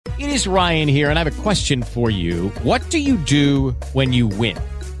It is Ryan here, and I have a question for you. What do you do when you win?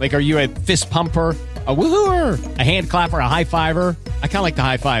 Like, are you a fist pumper, a woohooer, a hand clapper, a high fiver? I kind of like the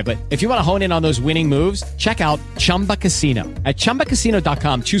high five, but if you want to hone in on those winning moves, check out Chumba Casino. At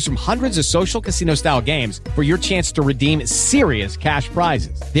ChumbaCasino.com, choose from hundreds of social casino-style games for your chance to redeem serious cash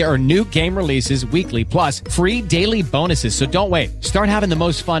prizes. There are new game releases weekly, plus free daily bonuses. So don't wait. Start having the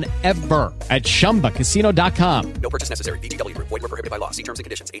most fun ever at ChumbaCasino.com. No purchase necessary. VGW. Void where prohibited by law. See terms and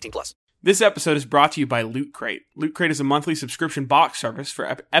conditions. 18+. This episode is brought to you by Loot Crate. Loot Crate is a monthly subscription box service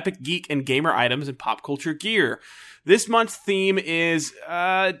for epic geek and gamer items and pop culture gear. This month's theme is,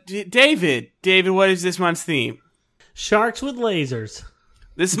 David. David, what is this month's theme? Sharks with lasers.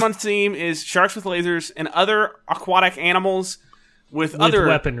 This month's theme is sharks with lasers and other aquatic animals with other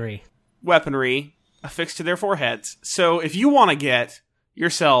weaponry affixed to their foreheads. So if you want to get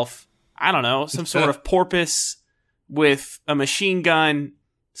yourself, I don't know, some sort of porpoise with a machine gun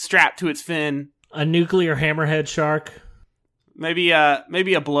strapped to its fin, a nuclear hammerhead shark, maybe a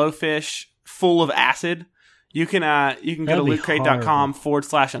blowfish full of acid, you can go to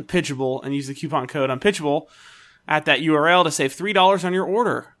lootcrate.com/unpitchable and use the coupon code unpitchable at that URL to save $3 on your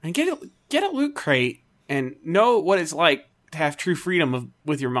order. And get a Loot Crate and know what it's like to have true freedom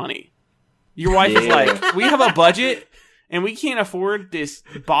with your money. Your wife is like, we have a budget and we can't afford this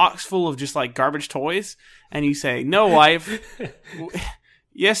box full of just like garbage toys. And you say, no, wife.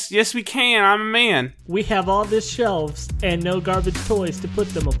 Yes, we can. I'm a man. We have all these shelves and no garbage toys to put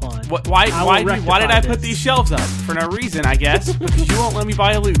them upon. Why did I put these shelves up? For no reason, I guess. Because you won't let me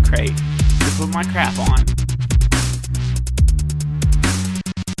buy a Loot Crate to put my crap on.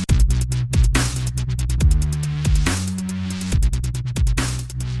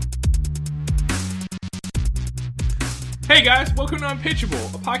 Hey guys, welcome to Unpitchable,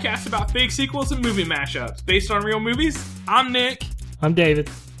 a podcast about fake sequels and movie mashups based on real movies. I'm Nick. I'm David.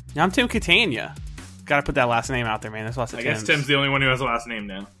 I'm Tim Catania. Gotta put that last name out there, man. There's lots of Tims. I guess Tim's the only one who has a last name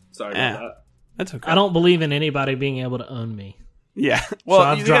now. Sorry about that. That's okay. I don't believe in anybody being able to own me. Yeah. Well,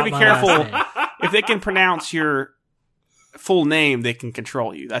 so you gotta be careful. If they can pronounce your full name, they can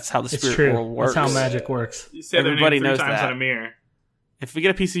control you. That's how the spirit world works. That's how magic works. You say everybody their name 3 knows times that. on a mirror. If we get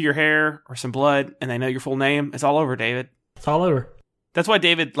a piece of your hair or some blood and they know your full name, it's all over, David. It's all over. That's why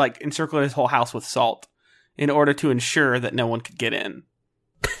David encircled his whole house with salt in order to ensure that no one could get in.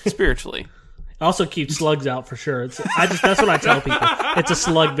 Spiritually. Also keep slugs out for sure. That's what I tell people. It's a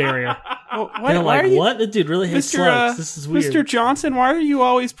slug barrier. Well, they're like, what? The dude really hates slugs. This is weird. Mr. Johnson, why are you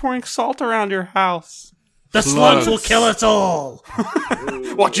always pouring salt around your house? The slugs will kill us all.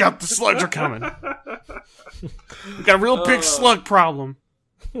 Watch out, the slugs are coming. We've got a real big slug problem.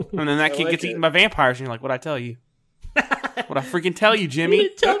 And then that kid gets eaten by vampires, and you're like, what'd I tell you? What'd I freaking tell you, Jimmy? You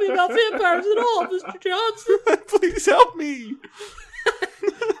didn't tell me about vampires at all, Mr. Johnson. Please help me.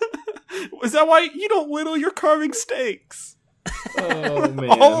 Is that why you don't whittle your carving steaks? Oh, man.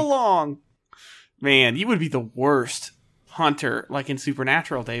 All along. Man, you would be the worst hunter, like in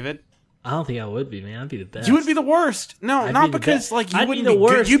Supernatural, David. I don't think I would be, man. I'd be the best. You would be the worst. No, I'd not be because like you I'd wouldn't be the be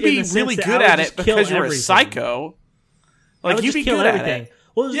worst good. You'd be in the really sense good that I at would it just kill because you're a everything. psycho. Like you'd be good at it.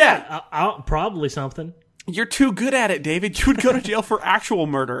 Well, yeah, probably something. You're too good at it, David. You would go to jail for actual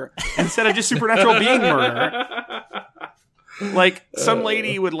murder instead of just supernatural being murder. Like some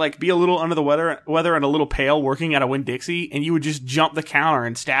lady would like be a little under the weather and a little pale working at a Winn-Dixie, and you would just jump the counter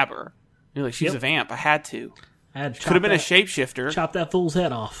and stab her. You're like, she's a vamp. I had to. Could have been a shapeshifter. Chop that fool's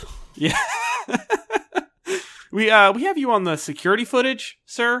head off. Yeah. We have you on the security footage,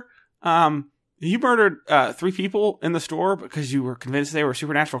 sir. You murdered 3 people in the store because you were convinced they were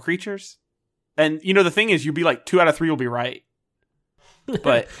supernatural creatures. And you know the thing is, you'd be like 2 out of 3 will be right,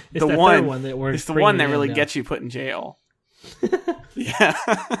 but it's the one that really gets you put in jail. Yeah.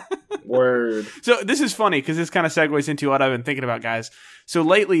 Word. So this is funny because this kind of segues into what I've been thinking about, guys. So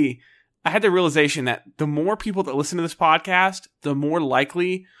lately, I had the realization that the more people that listen to this podcast, the more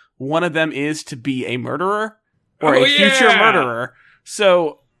likely one of them is to be a murderer or a future murderer.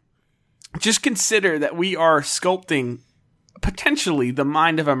 So just consider that we are sculpting potentially the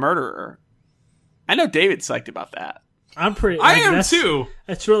mind of a murderer. I know David's psyched about that. I'm pretty. I am too.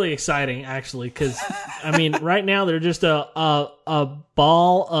 That's really exciting, actually, because I mean, right now they're just a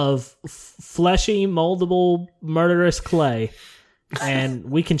ball of fleshy, moldable, murderous clay, and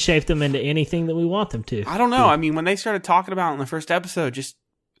we can shape them into anything that we want them to. I don't know. I mean, when they started talking about in the first episode, just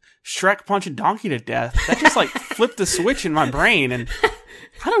Shrek punching Donkey to death, that just like flipped the switch in my brain, and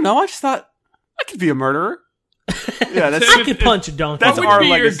I don't know. I just thought I could be a murderer. Yeah, I could punch a donkey. That's our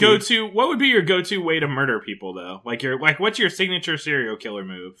legacy. What would be your go-to way to murder people, though? What's your signature serial killer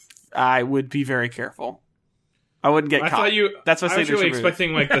move? I would be very careful. I wouldn't get I caught. thought you. That's my I was signature really move.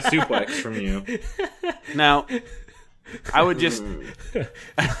 expecting like the suplex from you. No, I would just.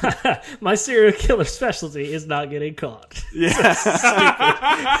 My serial killer specialty is not getting caught. Yeah.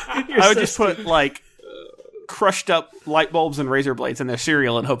 I would just put like crushed up light bulbs and razor blades in their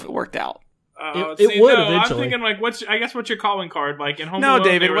cereal and hope it worked out. It would eventually. I'm thinking like, what's your calling card? Like in Home No, Alone,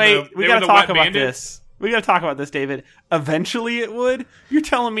 David, wait. We gotta talk about bandits. this. We gotta talk about this, David. Eventually, it would. You're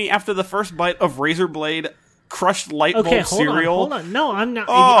telling me after the first bite of razor blade, crushed light bulb cereal? Hold on. No, I'm not.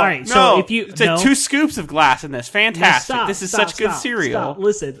 Oh, all right, no. so if you it's like 2 scoops of glass in this. Fantastic. This is such good cereal. Stop.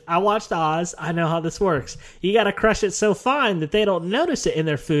 Listen, I watched Oz. I know how this works. You got to crush it so fine that they don't notice it in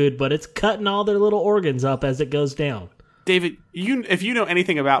their food, but it's cutting all their little organs up as it goes down. David, if you know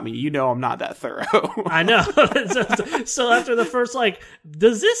anything about me, you know I'm not that thorough. I know. So after the first, like,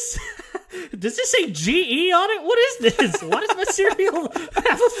 does this say GE on it? What is this? Why does my cereal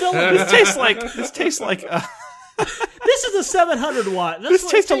have a filament? This tastes like. This is a 700 watt. This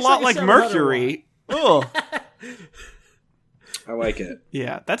tastes a lot like mercury. Ugh. I like it.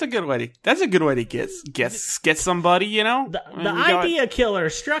 Yeah, that's a good way to get somebody. You know, the idea killer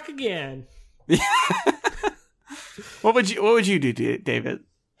struck again. What would you do, David?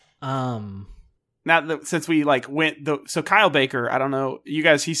 Since we so Kyle Baker, I don't know, you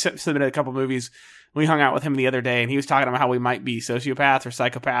guys, he submitted a couple movies. We hung out with him the other day, and he was talking about how we might be sociopaths or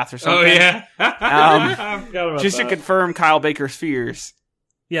psychopaths or something. Oh yeah, I forgot about just that. to confirm Kyle Baker's fears.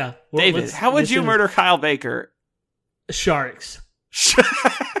 Yeah, David, how would you murder Kyle Baker? Sharks.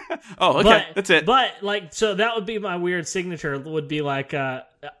 Oh, okay, that's it. But so that would be my weird signature. Would be like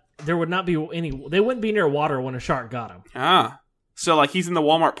there would not be any. They wouldn't be near water when a shark got him. Ah, so like he's in the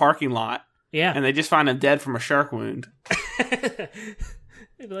Walmart parking lot. Yeah, and they just find him dead from a shark wound.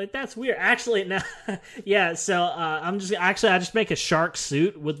 They'd be like, that's weird. Actually, no. Yeah, so I just make a shark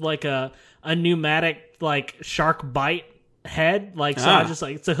suit with like a pneumatic like shark bite head. Like so I just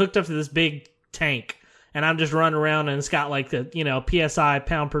it's hooked up to this big tank, and I'm just running around, and it's got like the PSI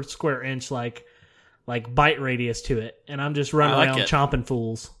pound per square inch like bite radius to it, and I'm just running around chomping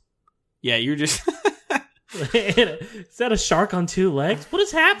fools. Yeah, you're just. Is that a shark on 2 legs? What is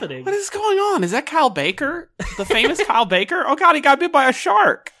happening? What is going on? Is that Kyle Baker? The famous Kyle Baker? Oh god, he got bit by a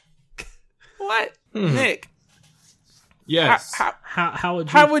shark. What? Nick. Yes.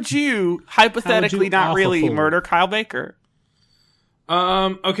 How would you hypothetically not really murder Kyle Baker?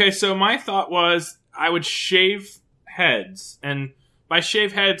 Okay, so my thought was I would shave heads, and by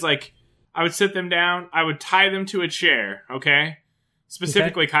shave heads, like I would sit them down, I would tie them to a chair, okay?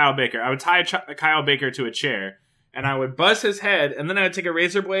 Specifically Kyle Baker. I would tie Kyle Baker to a chair, and I would buzz his head, and then I would take a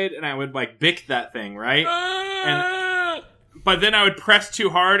razor blade, and I would like bick that thing, right? But then I would press too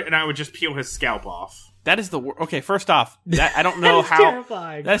hard, and I would just peel his scalp off. That is the okay. First off, I don't know how.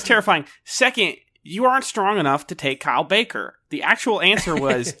 Terrifying. That's terrifying. Second, you aren't strong enough to take Kyle Baker. The actual answer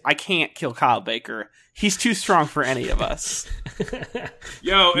was, I can't kill Kyle Baker. He's too strong for any of us.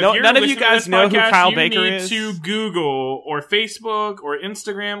 Yo, none of you guys know who Kyle Baker is. You need to Google or Facebook or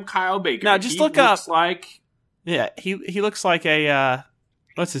Instagram Kyle Baker. No, just look up. Yeah, he looks like a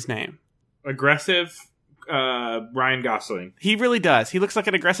what's his name? Aggressive Ryan Gosling. He really does. He looks like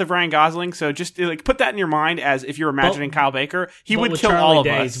an aggressive Ryan Gosling. So just like put that in your mind as if you're imagining Kyle Baker. He would kill all of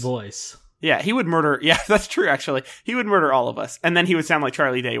Day's us. Voice. Yeah, he would murder. Yeah, that's true. Actually, he would murder all of us, and then he would sound like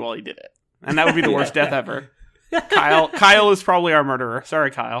Charlie Day while he did it. And that would be the worst death ever. Kyle is probably our murderer.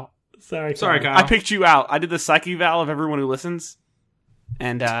 Sorry, Kyle. Sorry, Kyle. I picked you out. I did the psych eval of everyone who listens.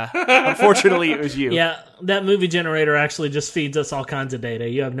 And unfortunately, it was you. Yeah, that movie generator actually just feeds us all kinds of data.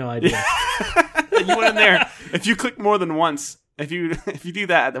 You have no idea. You went in there. If you click more than once, if you do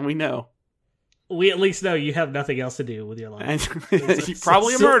that, then we know. We at least know you have nothing else to do with your life. And you're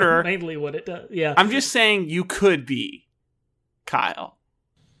probably a murderer. Mainly what it does. Yeah. I'm just saying you could be Kyle.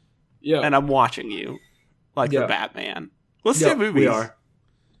 Yeah. And I'm watching you like the Batman. Let's do movies. We are.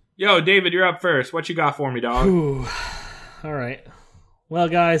 Yo, David, you're up first. What you got for me, dog? Ooh. All right. Well,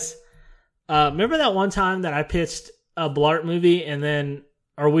 guys, remember that one time that I pitched a Blart movie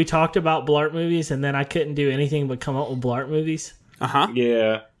or we talked about Blart movies and then I couldn't do anything but come up with Blart movies? Uh-huh.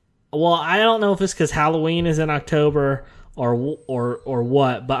 Yeah. Well, I don't know if it's because Halloween is in October or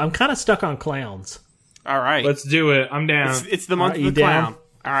what, but I'm kind of stuck on clowns. All right. Let's do it. I'm down. It's the month of the clown.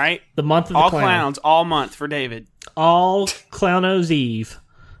 All right. The month of the all clown. All clowns, all month for David. All Clowno's Eve.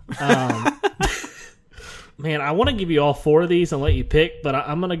 Man, I want to give you all 4 of these and let you pick, but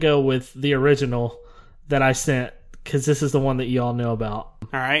I'm going to go with the original that I sent because this is the one that you all know about.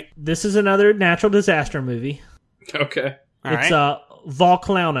 All right. This is another natural disaster movie. Okay. It's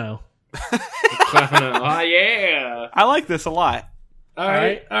Volclano. Oh, yeah. I like this a lot. All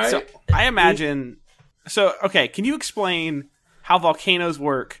right. So I imagine So, okay, can you explain how volcanoes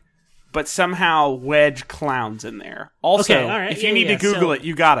work, but somehow wedge clowns in there? Also, Okay, all right, if you need to Google it,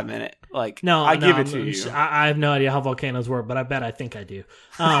 you got a minute. Like, No, I give no, it to you. I have no idea how volcanoes work, but I think I do.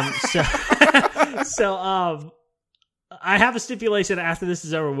 So I have a stipulation after this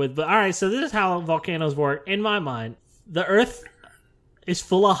is over with. But all right, so this is how volcanoes work. In my mind, the Earth is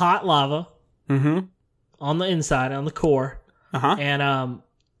full of hot lava on the inside, on the core, and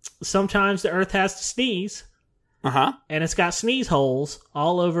sometimes the Earth has to sneeze, and it's got sneeze holes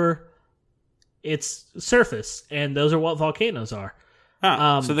all over its surface, and those are what volcanoes are.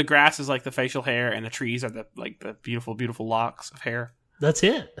 So the grass is like the facial hair, and the trees are the beautiful, beautiful locks of hair. That's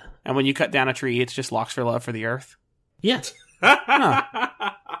it. And when you cut down a tree, it's just locks for love for the earth. Yeah.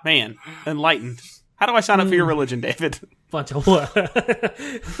 Man, enlightened. How do I sign up for your religion, David? Bunch of what?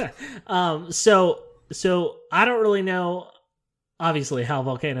 So I don't really know, obviously, how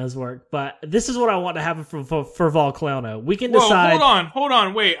volcanoes work, but this is what I want to happen for Volcano. We can decide. Hold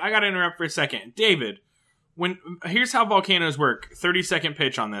on, wait. I gotta interrupt for a second, David. Here's how volcanoes work. 30-second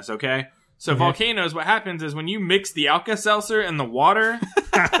pitch on this, okay? So volcanoes, what happens is when you mix the Alka-Seltzer and the water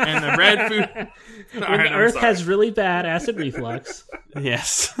and the red food... When the Earth has really bad acid reflux.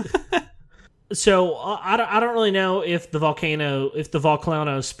 Yes. So I don't really know if the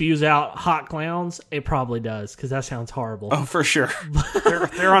volcano spews out hot clowns. It probably does, because that sounds horrible. Oh, for sure.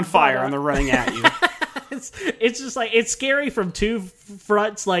 They're on fire and they're running at you. It's just like, it's scary from two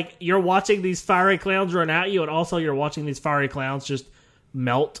fronts. Like, you're watching these fiery clowns run at you, and also you're watching these fiery clowns just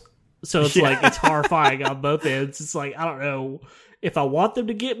melt. So it's like, it's horrifying on both ends. It's like, I don't know if I want them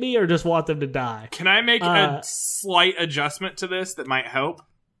to get me or just want them to die. Can I make a slight adjustment to this that might help?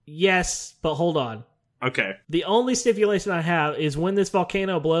 Yes, but hold on. Okay. The only stipulation I have is when this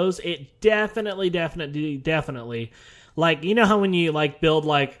volcano blows, it definitely, like, you know how when you like build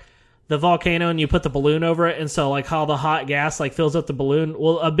like the volcano and you put the balloon over it, and so like how the hot gas like fills up the balloon,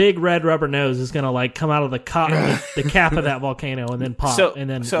 well, a big red rubber nose is gonna like come out of the cap of that volcano and then pop, and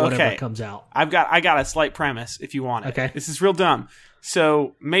then whatever comes out. I got a slight premise if you want it. Okay. This is real dumb.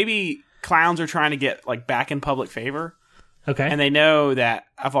 So maybe clowns are trying to get like back in public favor. Okay. And they know that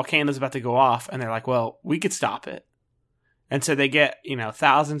a volcano is about to go off, and they're like, well, we could stop it. And so they get,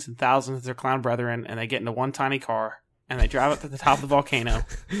 thousands and thousands of their clown brethren, and they get into one tiny car, and they drive up to the top of the volcano,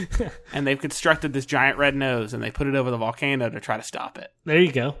 and they've constructed this giant red nose, and they put it over the volcano to try to stop it. There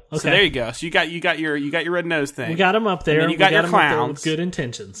you go. Okay. So there you go. So you got your red nose thing. We got them up there. And then you got your them up there clowns with good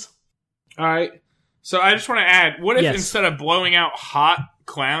intentions. All right. So I just want to add, what if Yes. instead of blowing out hot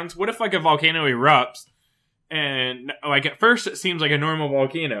clowns, what if like a volcano erupts? And like at first it seems like a normal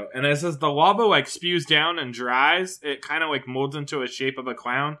volcano, and as the lava like spews down and dries, it kind of like molds into a shape of a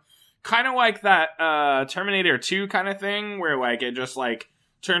clown, kind of like that Terminator 2 kind of thing, where like it just like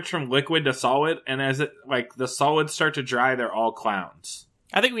turns from liquid to solid, and as it like the solids start to dry, they're all clowns.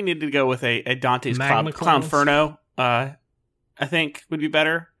 I think we need to go with a Dante's Magma Clownferno. I think would be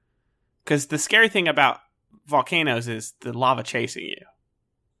better, because the scary thing about volcanoes is the lava chasing you.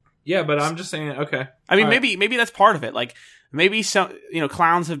 Yeah, but I'm just saying, okay. I mean, All right. maybe that's part of it. Like, maybe some,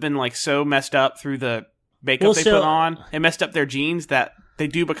 clowns have been like so messed up through the makeup they put on. It messed up their genes that they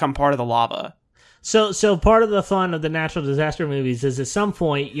do become part of the lava. So part of the fun of the natural disaster movies is at some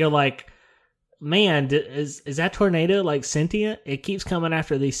point you're like, man, is that tornado like sentient? It keeps coming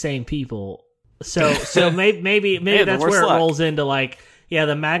after these same people. So maybe that's where it rolls into like, yeah,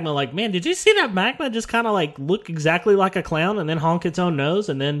 the magma, like, man, did you see that magma just kind of like look exactly like a clown and then honk its own nose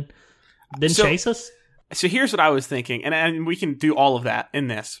and then chase us? So here's what I was thinking, and we can do all of that in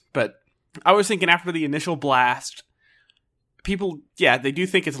this, but I was thinking after the initial blast, people, yeah, they do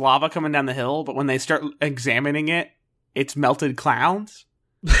think it's lava coming down the hill, but when they start examining it, it's melted clowns.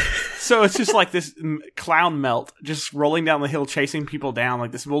 So it's just like this clown melt just rolling down the hill, chasing people down,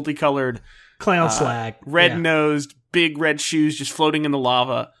 like this multicolored clown slag. Red-nosed, big red shoes just floating in the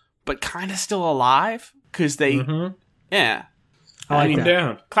lava, but kind of still alive, because they, yeah. I mean,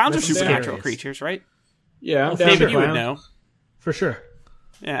 down. Clowns That's are supernatural hilarious. creatures, right? Yeah, I'm Oh, down David, for you would clown. know. For sure.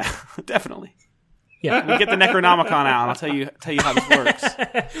 Yeah, definitely. Yeah. We get the Necronomicon out, and I'll tell you how this works.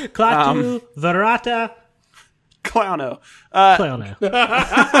 Klaatu, Verata, Clowno. Clowno.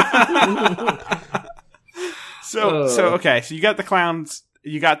 So okay, so you got the clowns,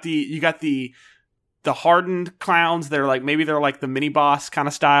 you got the hardened clowns. They're like, maybe they're like the mini boss kind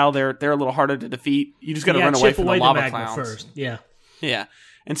of style. They're a little harder to defeat. You just got to run away from the lava magma clowns first. Yeah. Yeah.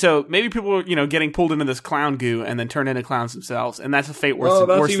 And so maybe people are, getting pulled into this clown goo and then turn into clowns themselves, and that's a fate worse, Oh,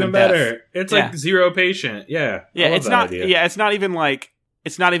 that's worse even than death. better. It's like zero patient. Yeah. Yeah, I love it's that not. idea. Yeah, it's not even like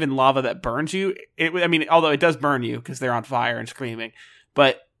it's not even lava that burns you. I mean, although it does burn you because they're on fire and screaming,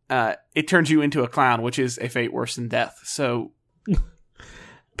 but it turns you into a clown, which is a fate worse than death. So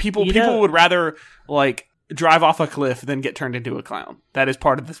people would rather like drive off a cliff than get turned into a clown. That is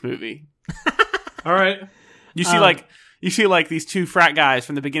part of this movie. All right. You see like these two frat guys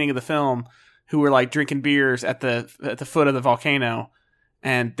from the beginning of the film who were like drinking beers at the foot of the volcano,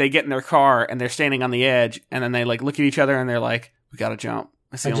 and they get in their car and they're standing on the edge, and then they like look at each other and they're like, "We gotta jump.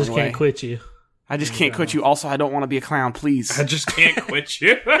 That's the only way. Can't quit you. I just can't quit you. Also, I don't want to be a clown. Please, I just can't quit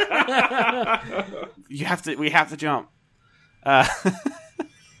you. We have to jump."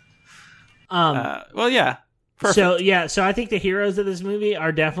 Well, yeah. Perfect. So I think the heroes of this movie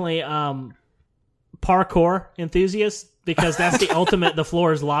are definitely parkour enthusiasts, because that's the ultimate the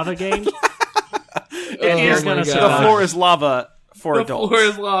floor is lava game. The floor is lava for adults. The floor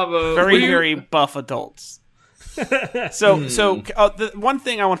is lava. Very buff adults. So the one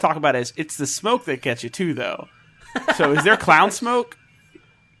thing I want to talk about is it's the smoke that gets you too, though. So is there clown smoke?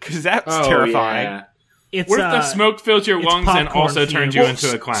 Because that's terrifying. Yeah. What if the smoke fills your lungs and also turns you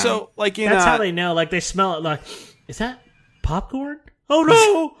into a clown? So like that's how they know. Like they smell it. Like, is that popcorn? Oh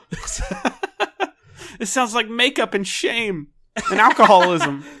no! It sounds like makeup and shame and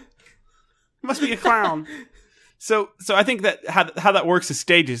alcoholism. Must be a clown. So I think that how that works is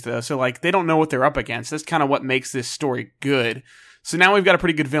stages, though. So like they don't know what they're up against. That's kind of what makes this story good. So now we've got a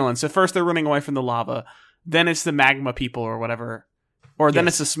pretty good villain. So first they're running away from the lava, then it's the magma people or whatever, or then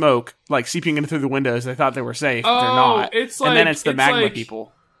it's the smoke like seeping in through the windows. They thought they were safe, but they're not. And then it's the magma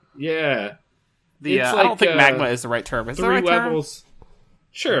people. Yeah, I don't think magma is the right term. Is 3 the right levels. Term?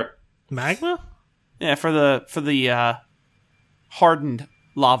 Sure, magma. Yeah, for the hardened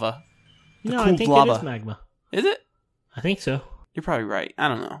lava. No, I think lava. It is magma. Is it? I think so. You're probably right. I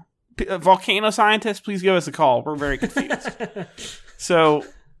don't know. Volcano scientists, please give us a call. We're very confused. So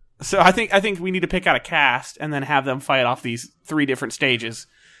I think we need to pick out a cast and then have them fight off these 3 different stages,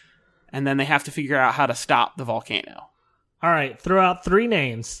 and then they have to figure out how to stop the volcano. All right, throw out 3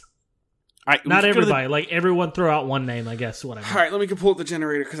 names. All right, not everybody. Like everyone, throw out 1 name. I guess what I mean. All right, let me go pull up the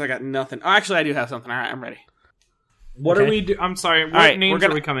generator because I got nothing. Oh, actually, I do have something. All right, I'm ready. What are we do? I'm sorry. What names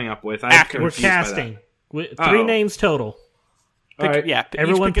are we coming up with? We're casting. 3 names total.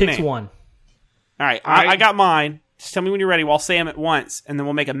 Everyone picks 1. All right, I got mine. Just tell me when you're ready. We'll say them at once, and then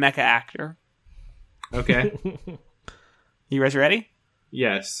we'll make a mecha actor. Okay. You guys ready?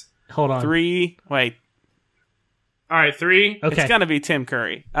 Yes. Hold on. 3. Wait. All right, 3. Okay. It's gonna be Tim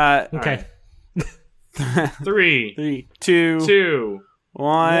Curry. Okay. 3, 2,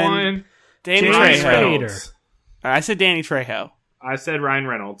 1. Danny James Trejo. Spader. I said Danny Trejo. I said Ryan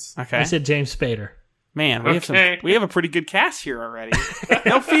Reynolds. Okay. I said James Spader. Man, we have a pretty good cast here already.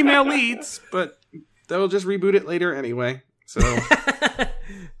 No female leads, but they'll just reboot it later anyway. So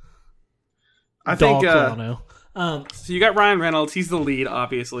I think so you got Ryan Reynolds, he's the lead,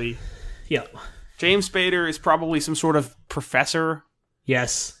 obviously. Yep. James Spader is probably some sort of professor.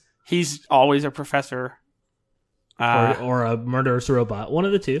 Yes. He's always a professor. Or a murderous robot. One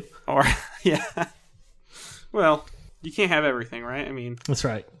of the 2. Or yeah. Well, you can't have everything, right? I mean, that's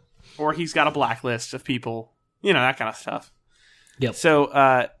right. Or he's got a blacklist of people, that kind of stuff. Yep. So,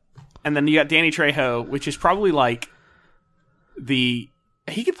 and then you got Danny Trejo, which is probably like he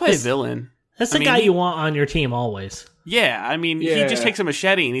could play a villain. That's the guy you want on your team always. Yeah, I mean, he just takes a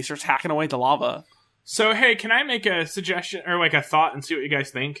machete and he starts hacking away at the lava. So, hey, can I make a suggestion or like a thought and see what you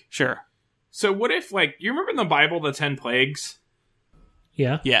guys think? Sure. So, what if, like, you remember in the Bible the 10 plagues?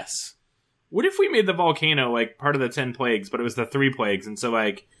 Yeah. Yes. What if we made the volcano like part of the 10 plagues, but it was the 3 plagues, and so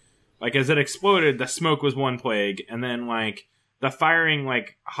like as it exploded, the smoke was 1 plague, and then like the firing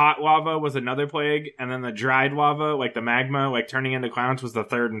like hot lava was another plague, and then the dried lava, like the magma, like turning into clowns, was the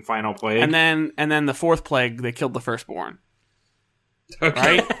 3rd and final plague. And then the 4th plague, they killed the firstborn.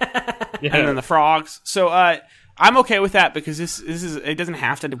 Okay. Right? Yeah. And then the frogs. So I'm okay with that because this is it doesn't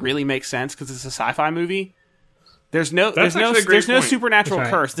have to really make sense because it's a sci-fi movie. There's no supernatural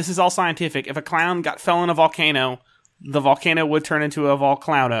curse. This is all scientific. If a clown fell in a volcano, the volcano would turn into a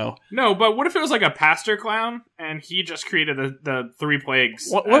volcano. No, but what if it was like a pastor clown and he just created the 3 plagues?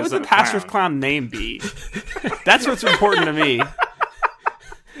 What would the pastor's clown name be? That's what's important to me.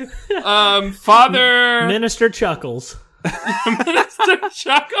 Father Minister Chuckles. Minister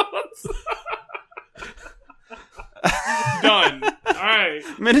Chuckles. Done. All right.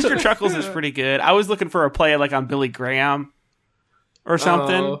 Minister Chuckles is pretty good. I was looking for a play like on Billy Graham or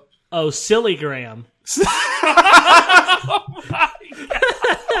something. Oh, Silly Graham. Oh my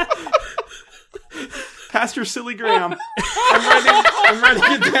God. Pastor Silly Graham. I'm writing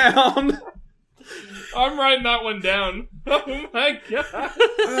it down. I'm writing that one down. Oh my god.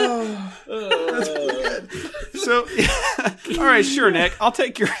 So, all right, sure, Nick. I'll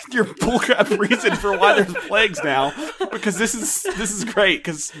take your bullcrap reason for why there's plagues now, because this is great.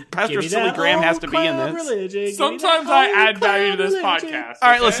 Because Pastor Silly Graham has to be in this. Sometimes I add value to this podcast. All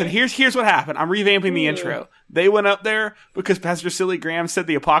right, okay? listen. Here's what happened. I'm revamping the intro. They went up there because Pastor Silly Graham said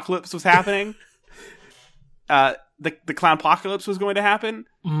the apocalypse was happening. The clown apocalypse was going to happen,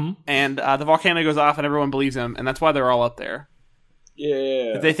 and the volcano goes off, and everyone believes him, and that's why they're all up there.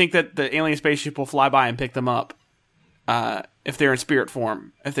 Yeah. They think that the alien spaceship will fly by and pick them up if they're in spirit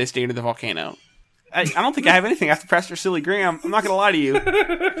form, if they stay near the volcano. I don't think I have anything after Pastor Silly Graham. I'm not going to lie to you.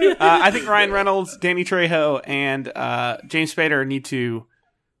 I think Ryan Reynolds, Danny Trejo, and James Spader need to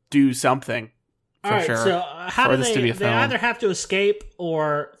do something. For sure. So how do they film. either have to escape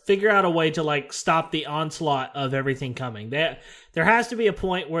or figure out a way to like stop the onslaught of everything coming. There has to be a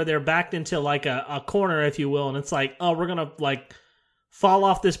point where they're backed into like a corner, if you will, and it's like, oh, we're gonna like fall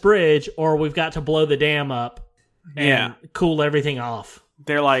off this bridge, or we've got to blow the dam up and cool everything off.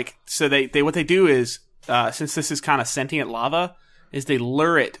 They're like, so they what they do is, since this is kind of sentient lava, is they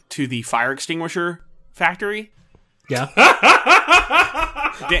lure it to the fire extinguisher factory. Yeah.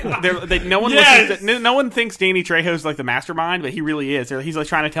 No one thinks Danny Trejo's like the mastermind, but he really is. He's like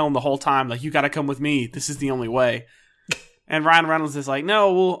trying to tell him the whole time, like, you got to come with me. This is the only way. And Ryan Reynolds is like,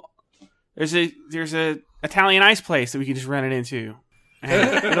 no, well, there's a Italian ice place that we can just run it into,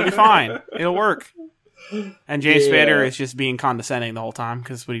 and it'll be fine. It'll work. And James Spader is just being condescending the whole time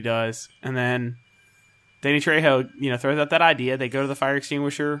because that's what he does. And then Danny Trejo, throws out that idea. They go to the fire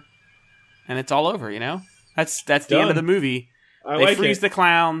extinguisher, and it's all over. That's the end of the movie. They freeze the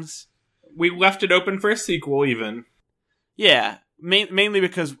clowns. We left it open for a sequel, even. Yeah, mainly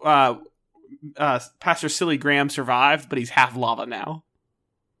because Pastor Silly Graham survived, but he's half lava now.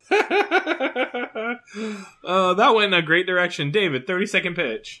 That went in a great direction. David, 30-second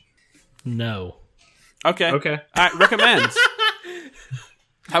pitch. No. Okay. Okay. All right, recommends.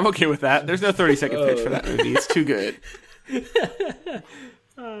 I'm okay with that. There's no 30-second pitch for that movie. It's too good.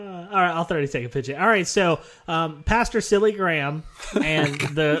 All right, I'll 30-second pitch it. All right, so Pastor Silly Graham and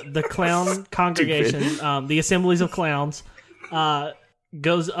the clown congregation, the assemblies of clowns,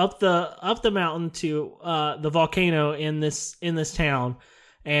 goes up the mountain to the volcano in this town,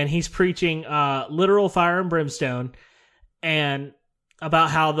 and he's preaching literal fire and brimstone, and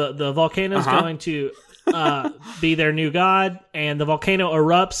about how the volcano is going to be their new god, and the volcano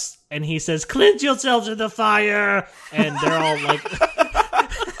erupts, and he says, "Cleanse yourselves in the fire," and they're all like.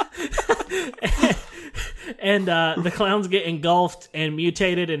 And the clowns get engulfed and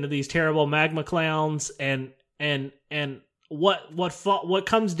mutated into these terrible magma clowns, and what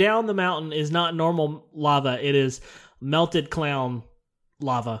comes down the mountain is not normal lava; it is melted clown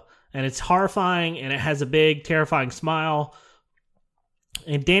lava, and it's horrifying, and it has a big, terrifying smile.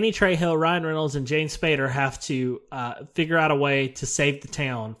 And Danny Trejo, Ryan Reynolds, and James Spader have to figure out a way to save the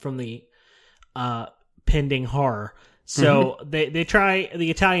town from the pending horror. So they try the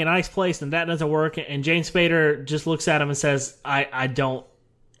Italian ice place, and that doesn't work. And James Spader just looks at him and says, "I don't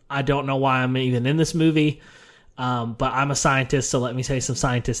know why I'm even in this movie, but I'm a scientist, so let me say some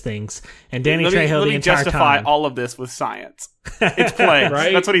scientist things." And Danny Trejo, the entire justify time, all of this with science. It's plagues,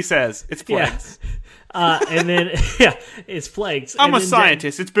 right? That's what he says. It's plagues. And then it's plagues. I'm a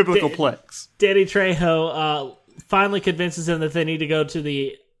scientist. It's biblical plagues. Danny Trejo finally convinces him that they need to go to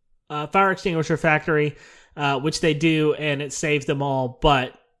the fire extinguisher factory. Which they do, and it saves them all.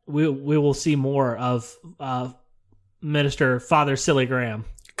 But we will see more of Minister Father Silly Graham,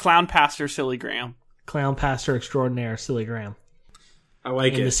 Clown Pastor Silly Graham, Clown Pastor Extraordinaire Silly Graham. I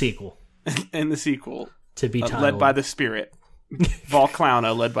like it. In the sequel. In the sequel, to be titled, led by the Spirit,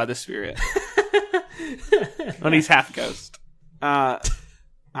 Volclowno, led by the Spirit. When he's half ghost. All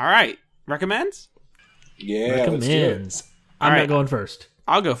right, recommends. Yeah, recommends. I'm not going first.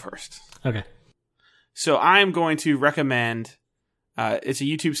 I'll go first. Okay. So I'm going to recommend, it's a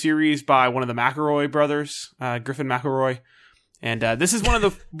YouTube series by one of the McElroy brothers, Griffin McElroy. And this is one of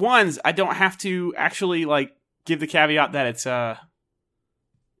the ones I don't have to actually give the caveat that it's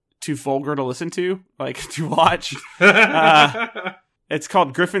too vulgar to listen to, to watch. It's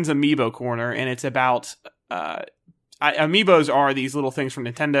called Griffin's Amiibo Corner, and it's about amiibos are these little things from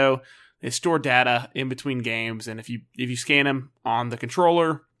Nintendo. They store data in between games, and if you scan them on the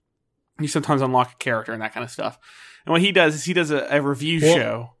controller, you sometimes unlock a character and that kind of stuff. And what he does is he does a review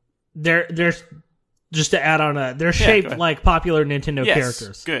show. There's just to add on they're shaped like popular Nintendo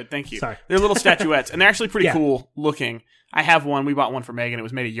characters. Good, thank you. Sorry. They're little statuettes, and they're actually pretty cool looking. I have one. We bought one for Megan. It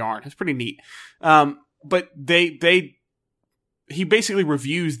was made of yarn. It's pretty neat. But he basically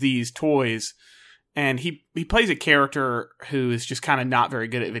reviews these toys and he plays a character who is just kind of not very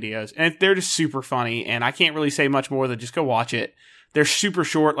good at videos, and they're just super funny. And I can't really say much more than just go watch it. They're super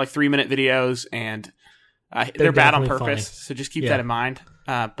short, like 3-minute videos, and they're bad on purpose. Funny. So just keep that in mind.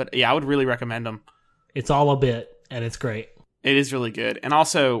 But yeah, I would really recommend them. It's all a bit, and it's great. It is really good. And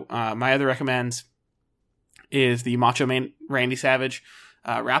also, my other recommends is the Macho Man Randy Savage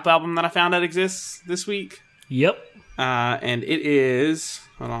rap album that I found that exists this week. Yep. And it is...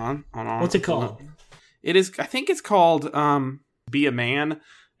 Hold on. What's it called? It is... I think it's called Be a Man.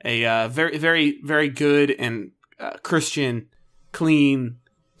 A very, very, very good and Christian, clean,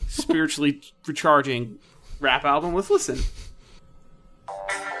 spiritually recharging rap album. Let's listen. This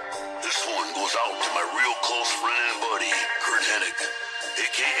one goes out to my real close friend and buddy, Kurt Hennig,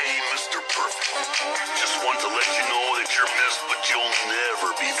 a.k.a. Mr. Perfect. Just want to let you know that you're missed, but you'll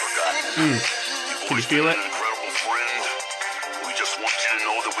never be forgotten. Can you feel it? An incredible friend. We just want you to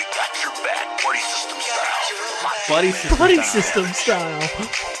know that we got your back, buddy system style. Buddy system style.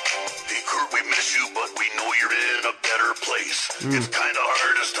 Hey, Kurt, we miss you, but we know you're in a better place. It's kind of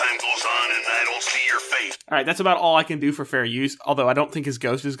hard as time goes on, and I don't see your face. All right, that's about all I can do for fair use, although I don't think his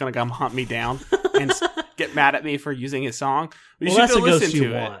ghost is going to come hunt me down and get mad at me for using his song. But you should that's go a listen ghost to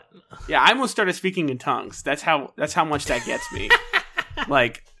you it. want. Yeah, I almost started speaking in tongues. That's how much that gets me.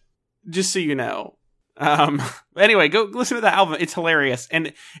 Like, just so you know. Anyway, go listen to the album. It's hilarious,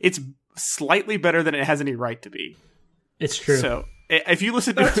 and it's slightly better than it has any right to be. It's true. So if you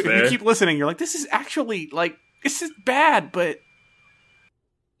listen to it, if you keep listening, you're like, this is actually, like, this is bad, but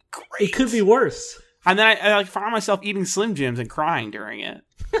great. It could be worse. And then I like found myself eating Slim Jims and crying during it.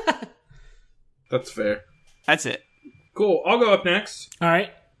 That's fair. That's it. Cool. I'll go up next. All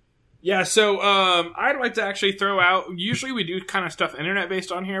right. Yeah, so I'd like to actually throw out, usually we do kind of stuff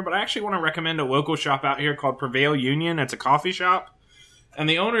internet-based on here, but I actually want to recommend a local shop out here called Prevail Union. It's a coffee shop, and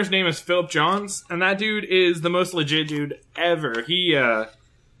the owner's name is Philip Johns, and that dude is the most legit dude ever. He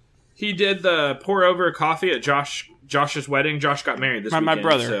did the pour over coffee at Josh's wedding. Josh got married this weekend. My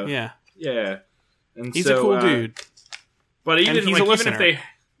brother, so, yeah. Yeah. And he's a cool dude. But even, and he's a listener.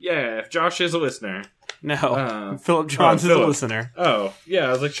 If Josh is a listener. No, Philip Johns is a listener. Oh, yeah,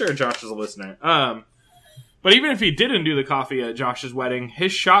 I was like, sure, Josh is a listener. But even if he didn't do the coffee at Josh's wedding,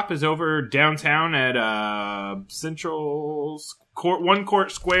 his shop is over downtown at Central's One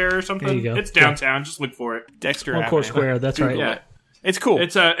Court Square or something. There you go. It's downtown. Just look for it. Dexter One Court Square. That's right. Yeah, it's cool.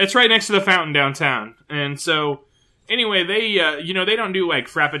 It's right next to the fountain downtown. And so, anyway, they they don't do like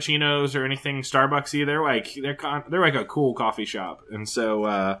frappuccinos or anything Starbucksy. They're like a cool coffee shop. And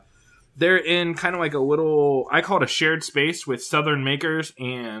so they're in kind of like a little, I call it a shared space with Southern Makers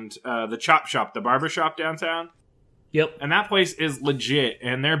and the Chop Shop, the barber shop downtown. Yep. And that place is legit.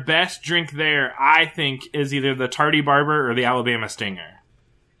 And their best drink there, I think, is either the Tardy Barber or the Alabama Stinger.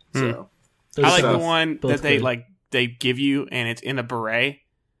 So I like the one that they give you, and it's in a beret,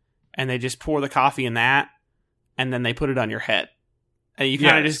 and they just pour the coffee in that, and then they put it on your head, and you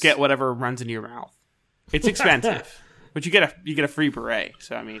kind of just get whatever runs into your mouth. It's expensive. But you get a free beret,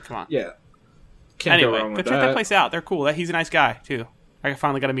 so I mean, come on. Yeah. Can't go wrong with check that place out. They're cool. He's a nice guy too. I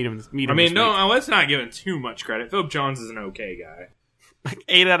finally got to meet him. I mean, let's not give him too much credit. Philip Johns is an okay guy. Like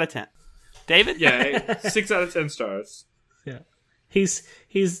 8 out of 10. David? Yeah, 6 out of 10 stars. Yeah, he's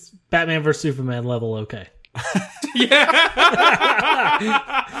Batman vs Superman level okay. Yeah.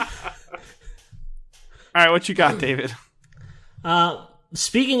 All right, what you got, David?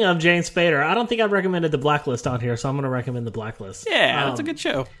 Speaking of James Spader, I don't think I've recommended The Blacklist on here, so I'm going to recommend The Blacklist. Yeah, that's a good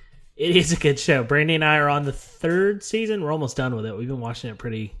show. It is a good show. Brandy and I are on the 3rd season. We're almost done with it. We've been watching it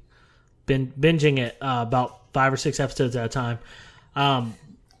binging it about 5 or 6 episodes at a time.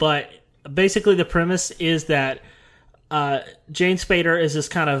 But basically the premise is that James Spader is this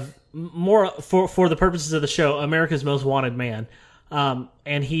kind of, more for the purposes of the show, America's Most Wanted Man.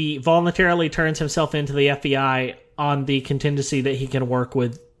 And he voluntarily turns himself into the FBI on the contingency that he can work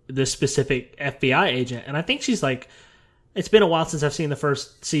with this specific FBI agent. And I think she's like, it's been a while since I've seen the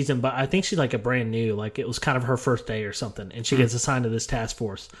first season, but I think she's like a brand new, like it was kind of her first day or something. And she gets assigned to this task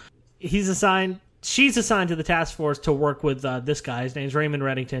force. She's assigned to the task force to work with this guy. His name's Raymond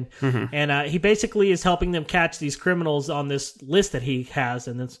Reddington. Mm-hmm. And he basically is helping them catch these criminals on this list that he has.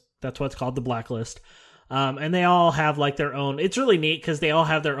 And that's what's called the Blacklist. And they all have like their own, it's really neat because they all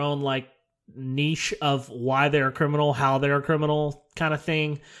have their own like niche of why they're a criminal, how they're a criminal kind of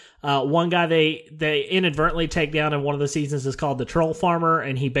thing. One guy they inadvertently take down in one of the seasons is called the Troll Farmer,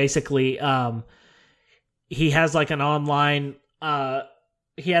 and he basically he has like an online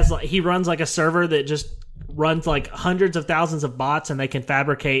he runs like a server that just runs like hundreds of thousands of bots, and they can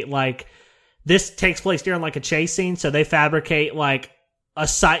fabricate like, this takes place during like a chase scene, so they fabricate like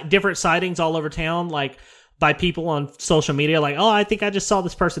different sightings all over town, like by people on social media, like, oh, I think I just saw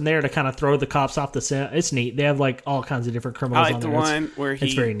this person there, to kind of throw the cops off the scent. It's neat. They have like all kinds of different criminals. I like on the there. one where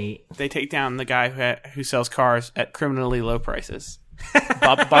it's very neat. They take down the guy who sells cars at criminally low prices.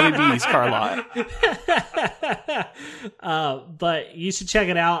 Bobby B's car lot. But you should check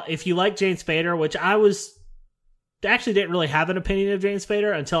it out if you like James Spader, which I actually didn't really have an opinion of James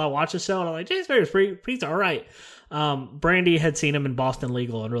Spader until I watched the show, and I'm like, James Spader's pretty all right. Brandy had seen him in Boston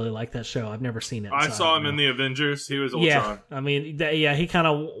Legal and really liked that show. I've never seen it. I saw him in the Avengers. He was Ultron. Yeah, I mean, he kind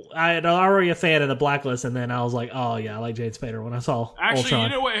of. I had already a fan of the Blacklist, and then I was like, oh yeah, I like James Spader when I saw Actually, Ultron. you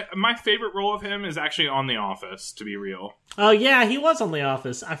know what? My favorite role of him is actually on The Office, to be real. Oh yeah, he was on The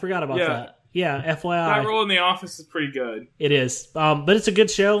Office. I forgot about that. Yeah, FYI, that role in The Office is pretty good. It is, but it's a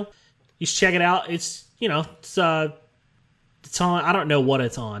good show. You should check it out. It's it's on. I don't know what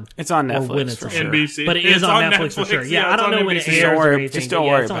it's on. It's on Netflix when it's for on. sure. NBC. But it is on Netflix for sure. Yeah, I don't know when it airs or anything. Just don't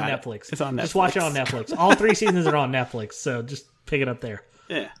worry it's on about it. Netflix. It's on Netflix. Just watch it on Netflix. All 3 seasons are on Netflix, so just pick it up there.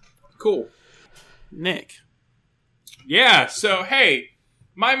 Yeah. Cool. Nick. Yeah, so hey,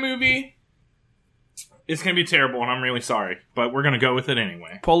 my movie is going to be terrible, and I'm really sorry, but we're going to go with it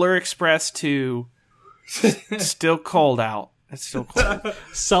anyway. Polar Express 2. Still cold out. It's still cold.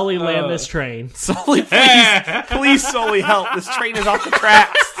 Sully, land this train. Sully, please, Sully, help! This train is off the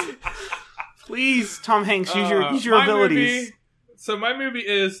tracks. Please, Tom Hanks, use your abilities. My movie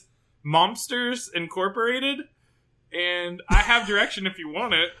is Momsters Incorporated, and I have direction if you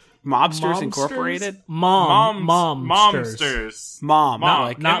want it. Mobsters Incorporated. Momsters. Mom,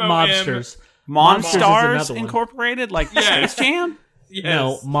 not mobsters. Monstars Incorporated, like Space Jam. Yes.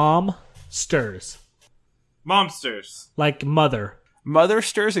 No, Momsters. Momsters. Like mother. Mother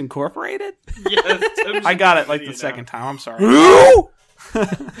Stirs Incorporated? Yes. I got it like the second time. I'm sorry.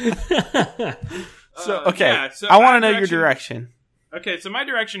 So, okay. I want to know your direction. Okay, so my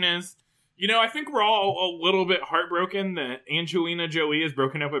direction is, I think we're all a little bit heartbroken that Angelina Jolie is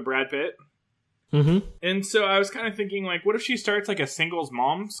broken up with Brad Pitt. Mm-hmm. And so I was kind of thinking, like, what if she starts like a single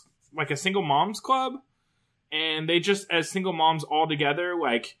moms club? And they just, as single moms all together,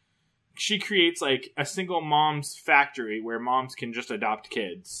 like, she creates like a single mom's factory where moms can just adopt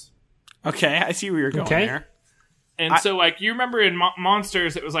kids. Okay, I see where you're going there. And so, like, you remember in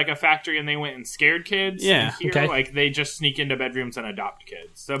Monsters, it was like a factory and they went and scared kids. Yeah. And here, like, they just sneak into bedrooms and adopt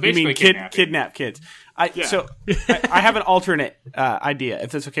kids. So basically, kidnap kids. So I have an alternate idea,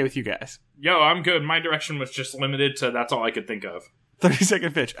 if that's okay with you guys. Yo, I'm good. My direction was just limited to that's all I could think of.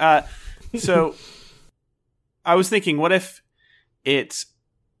 30-second pitch. So I was thinking, what if there's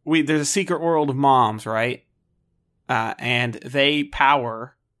a secret world of moms, right? And they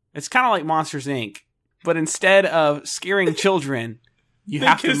power. It's kind of like Monsters, Inc., but instead of scaring children, you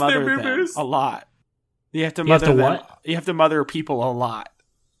have to mother them a lot. You have to mother them. What? You have to mother people a lot.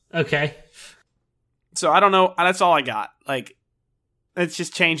 Okay. So I don't know. That's all I got. Like, it's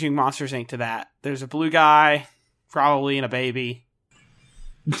just changing Monsters, Inc. to that. There's a blue guy, probably, and a baby.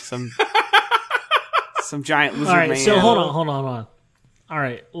 Some giant lizard man. All right, so hold on. All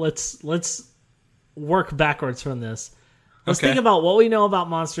right, let's work backwards from this. Let's think about what we know about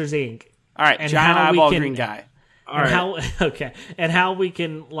Monsters, Inc. All right, and giant eyeball green guy. All right. And how we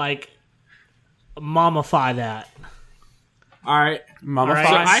can, like, mummify that. All right. Mummify?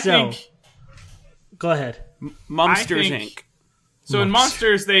 So I think... Go ahead. Monsters, Inc. So in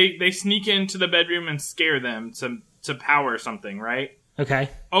Monsters, they sneak into the bedroom and scare them to power something, right? Okay.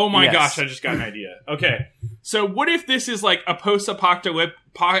 Oh my gosh, I just got an idea. Okay. So what if this is like a post-apocalyptic...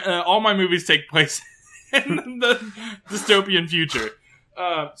 all my movies take place in the dystopian future.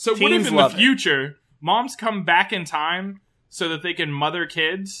 So what if in the future, moms come back in time so that they can mother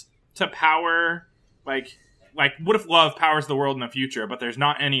kids to power... Like what if love powers the world in the future, but there's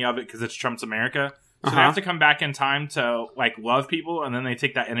not any of it because it's Trump's America? So they have to come back in time to, like, love people, and then they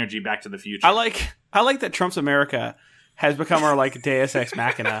take that energy back to the future. I like that Trump's America has become our, like, Deus Ex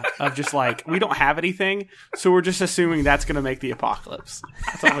Machina of just, like, we don't have anything, so we're just assuming that's going to make the apocalypse.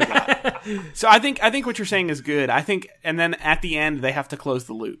 That's all we got. So I think what you're saying is good. I think, and then at the end, they have to close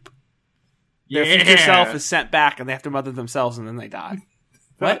the loop. Their future self is sent back, and they have to mother themselves, and then they die.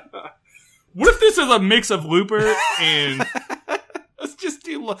 What? What if this is a mix of Looper and...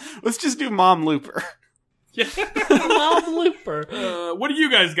 Let's just do Mom Looper. Yeah. Mom Looper. What do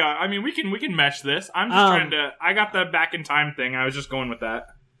you guys got? I mean, we can mesh this. I'm just trying to... I got the back in time thing. I was just going with that.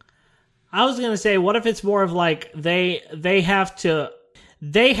 I was gonna say, what if it's more of like they have to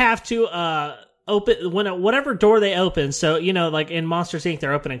open whatever door they open. So like in Monsters Inc.,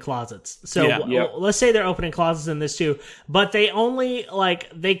 they're opening closets. So let's say they're opening closets in this too, but they only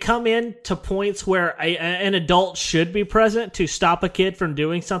they come in to points where an adult should be present to stop a kid from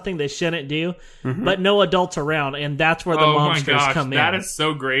doing something they shouldn't do, but no adults around, and that's where the monsters come in. That is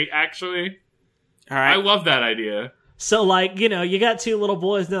so great, actually. All right, I love that idea. So, you got two little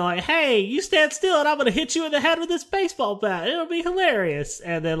boys, and they're like, hey, you stand still, and I'm going to hit you in the head with this baseball bat. It'll be hilarious.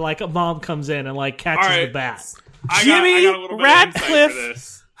 And then, a mom comes in and, catches the bat. Jimmy I got a little bit of insight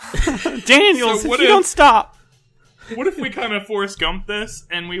for this. Daniels, if you don't stop. What if we kind of Forrest Gump this,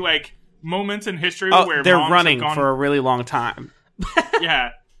 and we, moments in history where they're moms running have gone... for a really long time.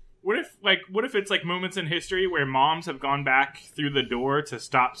 Yeah. What if it's moments in history where moms have gone back through the door to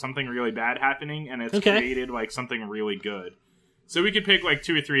stop something really bad happening, and it's created something really good? So we could pick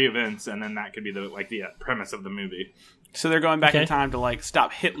 2 or 3 events, and then that could be the premise of the movie. So they're going back in time to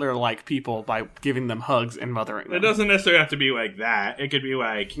stop Hitler-like people by giving them hugs and mothering them. It doesn't necessarily have to be like that. It could be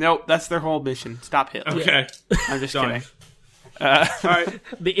nope, that's their whole mission. Stop Hitler. Okay, I'm just kidding. All right,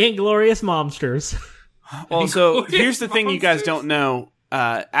 the Inglorious Momsters. Well, so here's the thing you guys don't know.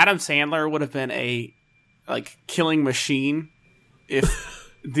 Adam Sandler would have been a killing machine if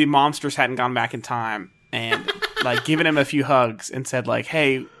the Momsters hadn't gone back in time and given him a few hugs and said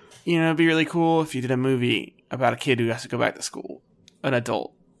hey, it'd be really cool if you did a movie about a kid who has to go back to school, an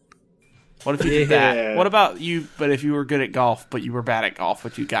adult. What if you did that? What about you? But if you were good at golf, but you were bad at golf,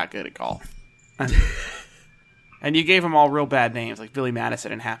 but you got good at golf, and you gave them all real bad names like Billy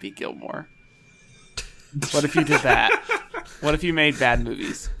Madison and Happy Gilmore. What if you did that? What if you made bad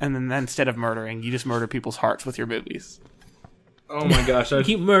movies, and then instead of murdering, you just murder people's hearts with your movies? Oh my gosh.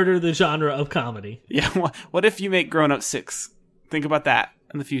 You murder the genre of comedy. Yeah, what if you make Grown Up 6? Think about that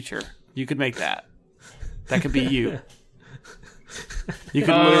in the future. You could make that. That could be you. You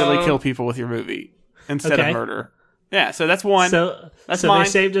could literally kill people with your movie instead of murder. Yeah, so that's one. That's mine. They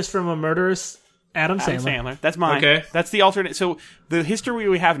saved us from a murderous Adam Sandler. That's mine. Okay. That's the alternate. So the history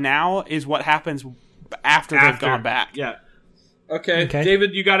we have now is what happens after they've gone back. Yeah. Okay.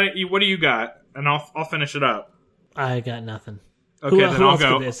 David, you got it. What do you got? And I'll finish it up. I got nothing. Okay, then I'll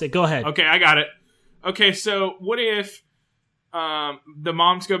go. Go ahead. Okay, I got it. Okay, so what if the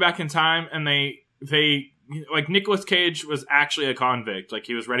moms go back in time and they Nicolas Cage was actually a convict,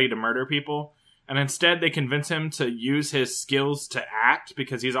 he was ready to murder people, and instead they convince him to use his skills to act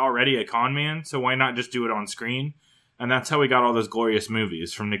because he's already a con man, so why not just do it on screen? And that's how we got all those glorious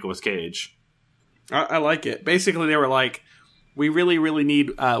movies from Nicolas Cage. I like it. Basically, they were we really, really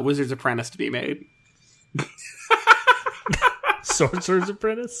need Wizard's Apprentice to be made. Sorcerer's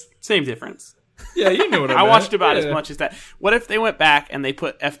Apprentice? Same difference. Yeah, you know what I meant. I watched about as much as that. What if they went back and they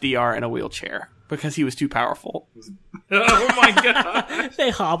put FDR in a wheelchair because he was too powerful? Oh my god! They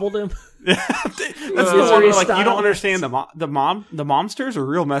hobbled him. That's the one where, you don't understand the momsters are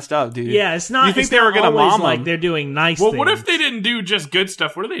real messed up, dude. Yeah, it's not. You think they were going to mom them? They're doing nice things. Well, what if they didn't do just good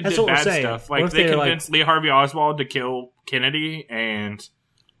stuff? What if they did bad stuff? They convinced Lee Harvey Oswald to kill Kennedy and...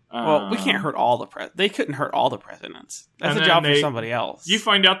 well, we can't hurt all the they couldn't hurt all the presidents. That's a job for somebody else. You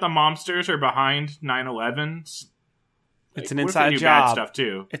find out the momsters are behind 9/11. It's an inside job. Bad stuff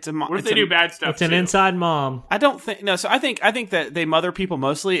too. What if they do bad stuff? It's an inside mom. I don't think no. So I think that they mother people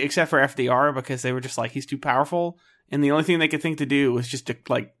mostly, except for FDR, because they were just he's too powerful, and the only thing they could think to do was just to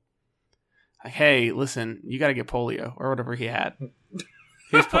hey, listen, you got to get polio or whatever he had.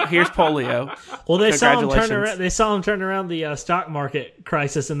 Here's polio. Well, they saw him turn around the stock market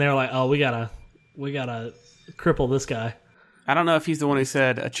crisis, and they were like, "Oh, we gotta cripple this guy." I don't know if he's the one who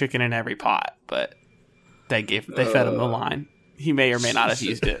said a chicken in every pot, but they fed him the line. He may or may not have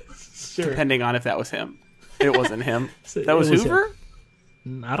used it, depending on if that was him. It wasn't him. That was Hoover?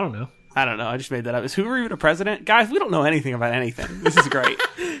 I don't know. I just made that up. Is Hoover even a president? Guys, we don't know anything about anything. This is great.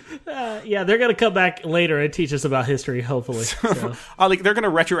 Yeah, they're going to come back later and teach us about history, hopefully. So. They're going to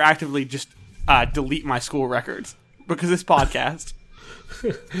retroactively just delete my school records because of this podcast.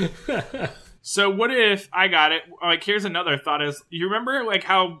 So what if, I got it, here's another thought is, you remember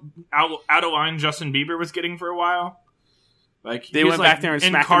how out of line Justin Bieber was getting for a while? They went back there and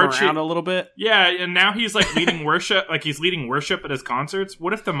smacked him around a little bit. Yeah, and now he's leading worship. He's leading worship at his concerts.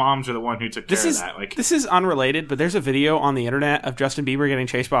 What if the moms are the one who took care of that? This is unrelated, but there's a video on the internet of Justin Bieber getting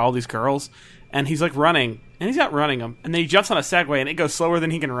chased by all these girls, and he's running, and he's outrunning them, and then he jumps on a Segway, and it goes slower than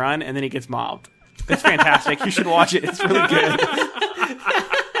he can run, and then he gets mobbed. It's fantastic. You should watch it. It's really good.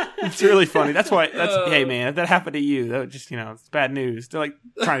 It's really funny. Hey man, if that happened to you, that would just it's bad news. They're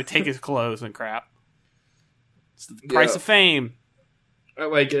trying to take his clothes and crap. It's the price of fame. I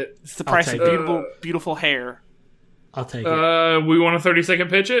like it. It's the price of beautiful hair. I'll take it. We want a 30-second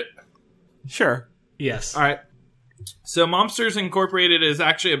pitch it? Sure. Yes. All right. So Momsters Incorporated is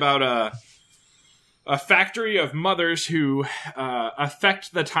actually about a factory of mothers who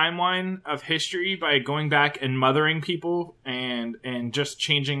affect the timeline of history by going back and mothering people and just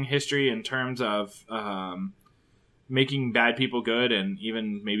changing history in terms of making bad people good and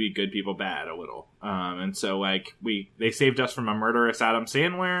even maybe good people bad a little. And so like they saved us from a murderous Adam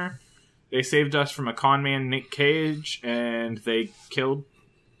Sandler. They saved us from a con man Nick Cage, and they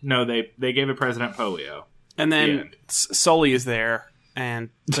gave a president polio. And then Sully is there,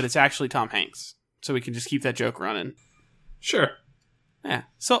 but it's actually Tom Hanks. So we can just keep that joke running. Sure. Yeah.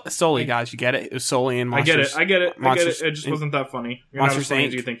 Sully, guys, you get it? It was Sully in Monsters. I get it. It just wasn't that funny. You're Monsters not as funny Inc.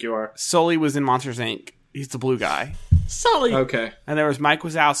 as you think you are. Sully was in Monsters, Inc. He's the blue guy. Sully. Okay. And there was Mike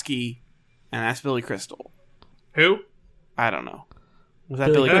Wazowski, and that's Billy Crystal. Who? I don't know. Was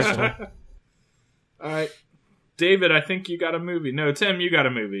that Billy Crystal? All right. David, I think you got a movie. No, Tim, you got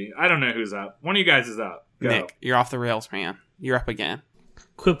a movie. I don't know who's up. One of you guys is up. Go. Nick, you're off the rails, man. You're up again.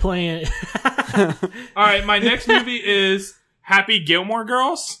 Quit playing. All right, my next movie is Happy Gilmore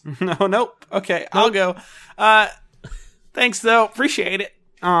Girls. Nope. Okay, I'll go. Thanks, though. Appreciate it.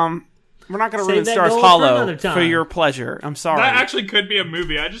 We're not going to ruin that Stars goal for Hollow another time. for your pleasure. I'm sorry. That actually could be a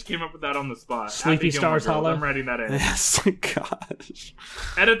movie. I just came up with that on the spot. Sleepy Happy Gilmore Stars Girls. Hollow? I'm writing that in. Yes, gosh.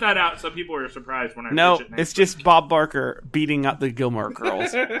 Edit that out so people are surprised when I No, pitch it next it's just Bob Barker beating up the Gilmore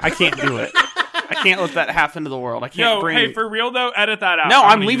Girls. I can't do it. I can't let that happen to the world. I can't bring. Hey, for real though, edit that out. No,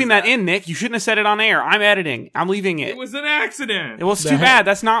 I'm gonna leaving use that in, Nick. You shouldn't have said it on air. I'm editing. I'm leaving it. It was an accident. It was too bad.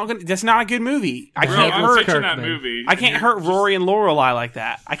 That's not a good movie. I Bro, can't I'm hurt. pitching that Kirkman. movie. I can't hurt Rory and Lorelai like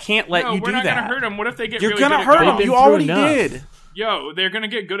that. I can't let No, you we're do not that. gonna hurt them. What if they get You're really gonna good at hurt golf? them. They've You been already through enough. did. Yo, they're gonna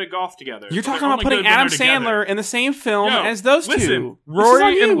get good at golf together. You're They're talking about only putting good when Adam they're together. Sandler in the same film Yo, as those listen, two.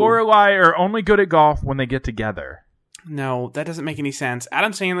 Rory and Laura. Lorelai are only good at golf when they get together. No, that doesn't make any sense.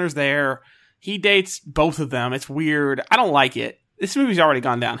 Adam Sandler's there. He dates both of them. It's weird. I don't like it. This movie's already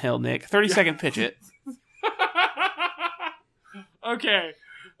gone downhill, Nick. 30-second pitch it. Okay.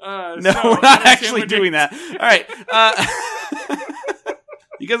 No, so we're not Adam actually Sandler doing that. All right.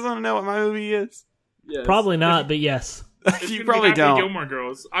 You guys want to know what my movie is? Yes. Probably not, but yes. It's You gonna be probably Happy don't. Gilmore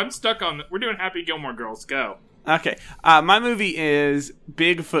Girls. I'm stuck on. We're doing Happy Gilmore Girls. Go. Okay. My movie is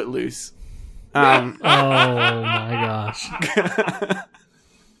Big Footloose. Oh my gosh.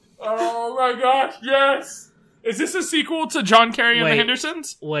 Oh my gosh! Yes. Is this a sequel to John Kerry and the Wait.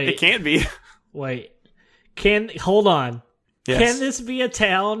 Hendersons? It Wait. can't be. Wait. Hold on. Yes. Can this be a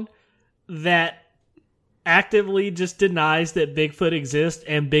town that actively just denies that Bigfoot exists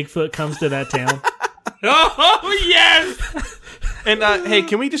and Bigfoot comes to that town? Oh yes! And hey,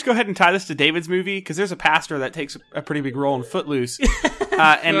 can we just go ahead and tie this to David's movie? Because there's a pastor that takes a pretty big role in Footloose.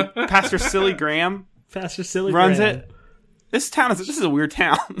 And Pastor Silly Graham Pastor Silly runs Graham. it. This is a weird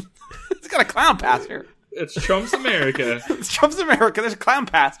town. It's got a clown pastor. It's Trump's America. It's Trump's America. There's clown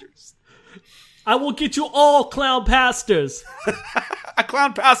pastors. I will get you all clown pastors. A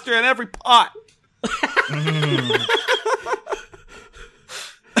clown pastor in every pot.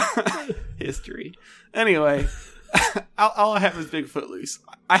 History. Anyway, all I have is Big Footloose.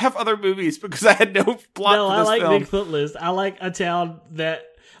 I have other movies because I had no plot No, for I this like film. Bigfoot list. I like a town that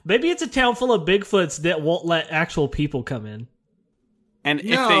maybe it's a town full of Bigfoots that won't let actual people come in. And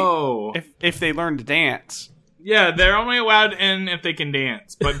No. if they learn to dance, Yeah, they're only allowed in if they can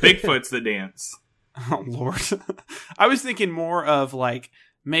dance, but Bigfoot's the dance. oh Lord, I was thinking more of like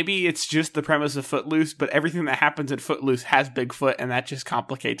maybe it's just the premise of Footloose, but everything that happens in Footloose has Bigfoot, and that just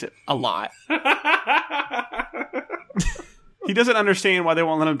complicates it a lot. He doesn't understand why they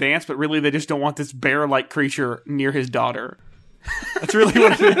won't let him dance, but really they just don't want this bear-like creature near his daughter. That's really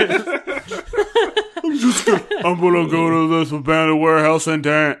what it is. I'm gonna go to this abandoned warehouse and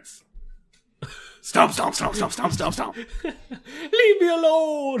dance. Stomp, stomp, stomp, stomp, stomp, stomp, stomp. Leave me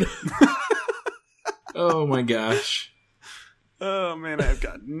alone. Oh my gosh. Oh man, I've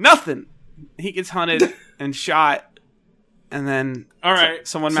got nothing. He gets hunted and shot, and then All right.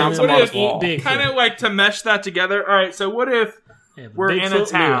 someone So mounts then him on what his if- wall. Big- Kind of like to mesh that together. All right, so what if we're in a Bigfoot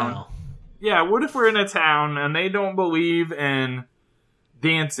town? luau. Yeah, what if we're in a town and they don't believe in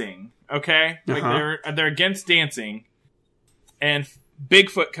dancing? Okay, like they're against dancing, and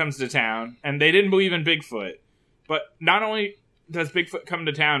Bigfoot comes to town, and they didn't believe in Bigfoot. But not only does Bigfoot come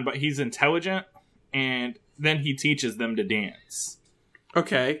to town, but he's intelligent, and then he teaches them to dance.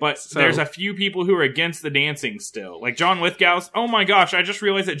 Okay, But so there's a few people who are against the dancing still, like John Lithgow's. Oh my gosh! I just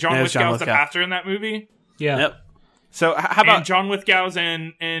realized that John Yeah, it's John Lithgow's the Lithgow. pastor in that movie. Yeah. Yep. So how And about John Lithgow's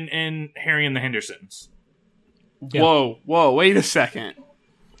and Harry and the Hendersons. Yeah. whoa, wait a second.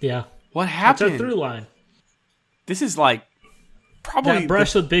 Yeah. What That's a happened? through line. This is like probably that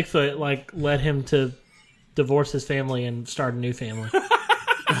brush with Bigfoot led him to divorce his family and start a new family.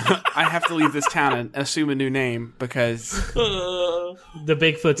 I have to leave this town and assume a new name because The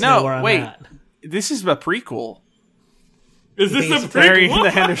Bigfoots know where I'm at. This is a prequel. Is this a Burying prequel?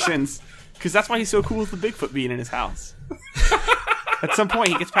 the Hendersons, because that's why he's so cool with the Bigfoot being in his house. At some point,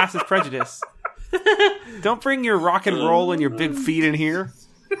 he gets past his prejudice. Don't bring your rock and roll and your big feet in here.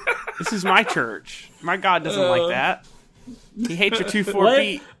 This is my church. My God doesn't like that. He hates your 2-4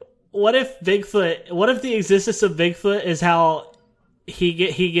 feet. What if the existence of Bigfoot is how he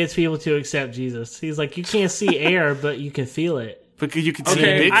gets people to accept Jesus? He's like, you can't see air, but you can feel it. Because you can see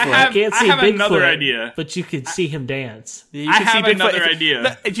Okay, Bigfoot. I Can't see have Bigfoot, another idea. but you can see him dance. You I can see have Bigfoot. another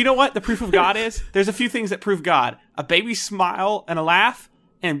idea. Do you know what the proof of God is? There's a few things that prove God. A baby smile and a laugh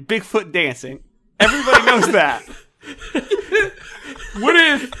and Bigfoot dancing. Everybody knows that. What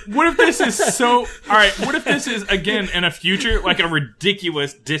if this is so... Alright, what if this is, again, in a future, like a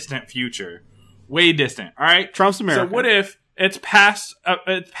ridiculous, distant future? Way distant, alright? Trump's America. So what if it's past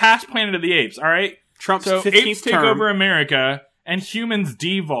Planet of the Apes, alright? Trump's So 15th apes take term. over America, and humans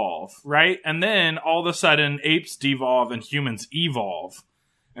devolve, right? And then, all of a sudden, apes devolve and humans evolve.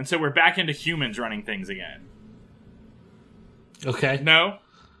 And so we're back into humans running things again. Okay. No?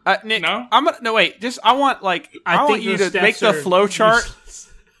 Nick, No? wait. Just I want think you those to make the steps flow are chart.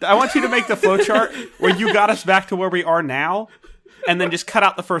 useless. I want you to make the flow chart where you got us back to where we are now, and then just cut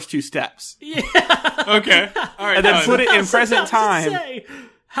out the first 2 steps, Okay. Alright, and then put it in present time.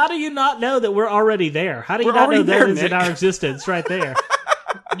 How do you not know that we're already there? How do you We're not know already that there, is in Nick. our existence right there?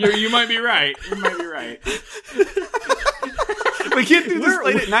 You might be right. You might be right. We can't do this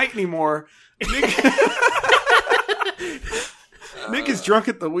late at night anymore. Nick is drunk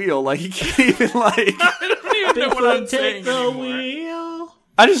at the wheel. He can't even I don't even know what I'm Bigfoot, saying take the anymore. wheel.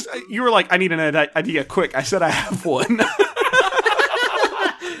 You were like, I need an idea quick. I said I have one.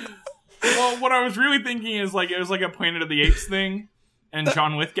 Well, what I was really thinking is it was like a Planet of the Apes thing, and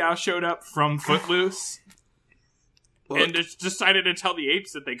John Lithgow showed up from Footloose, and just decided to tell the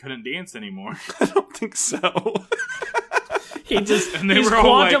apes that they couldn't dance anymore. I don't think so. And they He's were all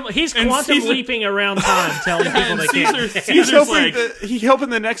quantum, like, he's and quantum Caesar- leaping around time, telling people and they can't. He's Caesar's hoping like, he's hoping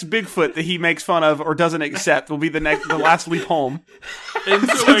the next Bigfoot that he makes fun of or doesn't accept will be the last leap home. and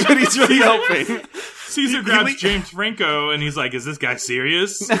so, That's what he's really hoping. Caesar grabs James Franco, and he's like, "Is this guy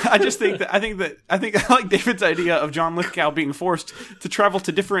serious?" I like David's idea of John Lithgow being forced to travel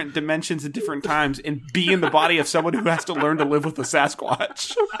to different dimensions at different times and be in the body of someone who has to learn to live with a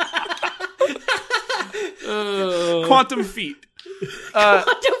Sasquatch. Quantum feet. Stop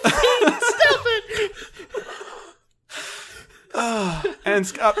it! And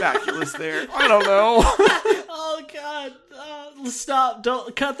Scott Bakula's there. I don't know. Oh God! Stop!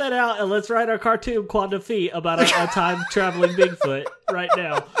 Don't cut that out, and let's write our cartoon Quantum Feet about a time traveling Bigfoot right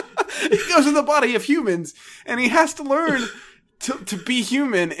now. He goes in the body of humans, and he has to learn to be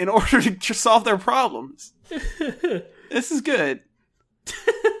human in order to solve their problems. This is good.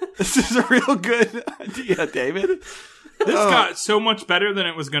 This is a real good idea, David. This got so much better than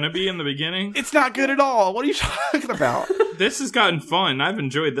it was going to be in the beginning. It's not good at all. What are you talking about? This has gotten fun. I've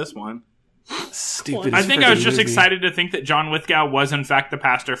enjoyed this one. Stupid. I think I was just excited to think that John Lithgow was in fact the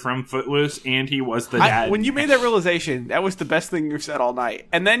pastor from Footloose, and he was the dad. When you made that realization, that was the best thing you've said all night.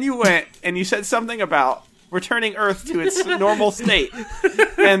 And then you went and you said something about returning Earth to its normal state.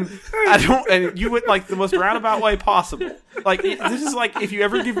 And you went the most roundabout way possible. This is if you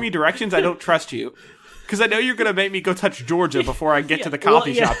ever give me directions, I don't trust you. Because I know you're going to make me go touch Georgia before I get to the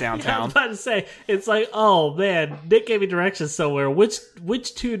coffee shop downtown. I was about to say, it's oh man, Nick gave me directions somewhere. Which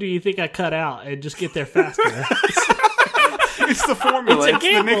 2 do you think I cut out and just get there faster? It's the formula. It's a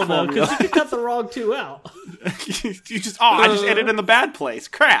gamble, the Nick though, formula. because you could cut the wrong 2 out. I just edited in the bad place.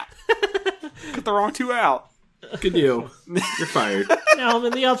 Crap. Cut the wrong 2 out. Good deal. You're fired. Now I'm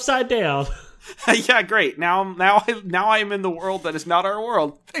in the upside down. Yeah, great. Now I'm in the world that is not our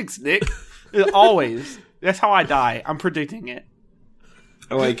world. Thanks, Nick. Always. That's how I die. I'm predicting it.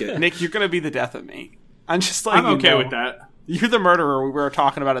 I like it. Nick, you're going to be the death of me. I'm just I'm okay with that. You're the murderer we were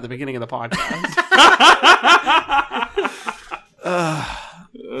talking about at the beginning of the podcast.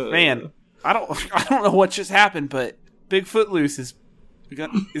 Man, I don't know what just happened, but Bigfoot Loose is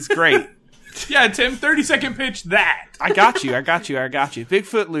great. Yeah, Tim, 30-second pitch that. I got you.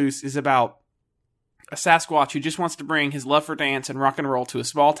 Bigfoot Loose is about a Sasquatch who just wants to bring his love for dance and rock and roll to a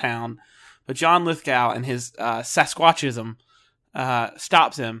small town, but John Lithgow and his Sasquatchism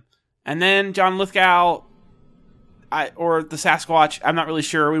stops him. And then John Lithgow, or the Sasquatch, I'm not really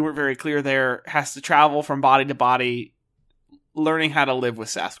sure, we weren't very clear there, has to travel from body to body, learning how to live with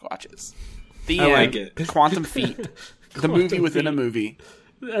Sasquatches. The I end. like it. Quantum feet. The movie within a movie.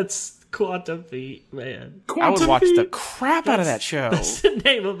 That's Quantum Feet, man. I would watch the crap out of that show. That's the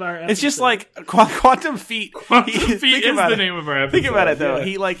name of our episode. It's just like Quantum Feet. Quantum Feet is the name of our episode. Think about it though.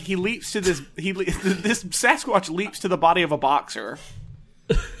 Yeah. He leaps to this. This Sasquatch leaps to the body of a boxer.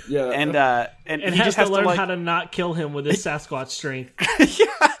 Yeah, and and he has just to has learn to how to not kill him with his Sasquatch strength. Yeah.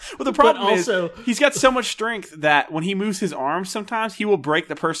 Well, the problem also, is he's got so much strength that when he moves his arms, sometimes he will break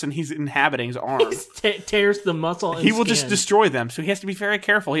the person he's inhabiting's arm. Tears the muscle. And He will just destroy them. So he has to be very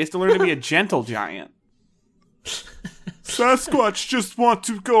careful. He has to learn to be a gentle giant. Sasquatch just want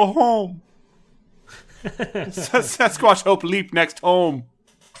to go home. Sasquatch hope leap next home.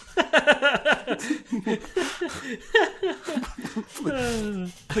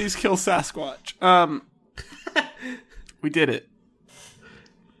 Please kill Sasquatch. We did it.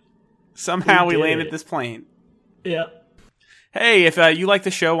 Somehow we landed this plane. Yep. Hey, if you like the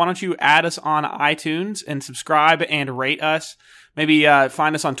show, why don't you add us on iTunes and subscribe and rate us? Maybe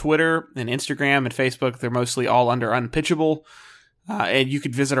find us on Twitter and Instagram and Facebook. They're mostly all under Unpitchable. And you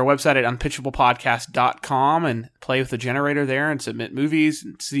could visit our website at unpitchablepodcast.com and play with the generator there and submit movies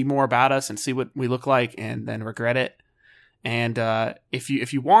and see more about us and see what we look like and then regret it. And if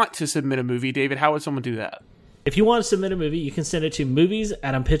you want to submit a movie, David, how would someone do that? If you want to submit a movie, you can send it to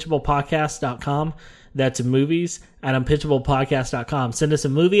movies@unpitchablepodcast.com. That's movies@unpitchablepodcast.com. Send us a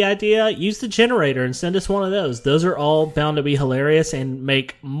movie idea, use the generator, and send us one of those. Those are all bound to be hilarious and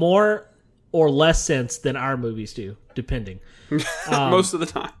make more or less sense than our movies do, depending. Most of the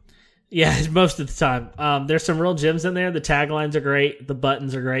time. Yeah, most of the time. There's some real gems in there. The taglines are great. The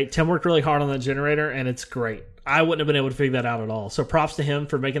buttons are great. Tim worked really hard on that generator, and it's great. I wouldn't have been able to figure that out at all. So props to him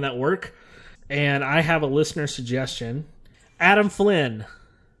for making that work. And I have a listener suggestion. Adam Flynn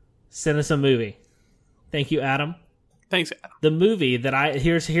sent us a movie. Thank you, Adam. Thanks, Adam. The movie that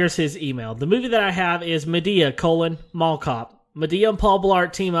here's his email. The movie that I have is Medea, Mall Cop. Medea and Paul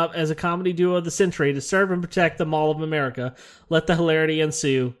Blart team up as a comedy duo of the century to serve and protect the Mall of America. Let the hilarity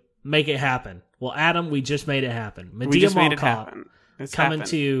ensue. Make it happen. Well, Adam, we just made it happen. Medea Mall Cop coming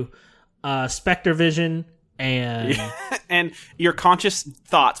to Spectre Vision and and your conscious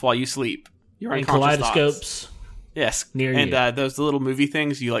thoughts while you sleep. Your and unconscious kaleidoscopes. Thoughts. Yes, near and you. Those little movie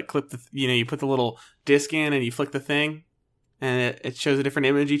things you like clip the you put the little disc in and you flick the thing, and it shows a different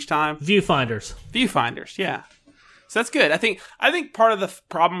image each time. Viewfinders, yeah. So that's good. I think part of the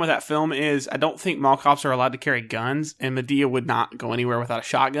problem with that film is I don't think mall cops are allowed to carry guns, and Medea would not go anywhere without a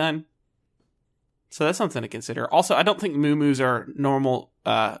shotgun. So that's something to consider. Also, I don't think muumuus are normal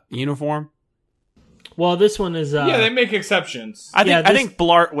uniform. Well, this one is... yeah, they make exceptions. I think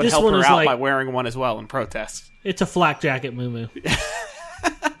Blart would help her out by wearing one as well in protest. It's a flak jacket muumuu.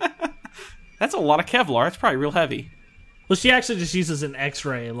 That's a lot of Kevlar. It's probably real heavy. Well, she actually just uses an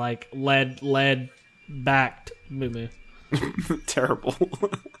X-ray, like lead-backed muumuu. Terrible. All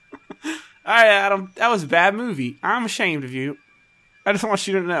right, Adam. That was a bad movie. I'm ashamed of you. I just want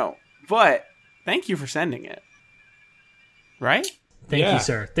you to know. But thank you for sending it. Right? Thank you,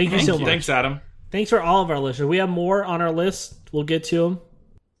 sir. Thank you so much. Thanks, Adam. Thanks for all of our listeners. We have more on our list. We'll get to them.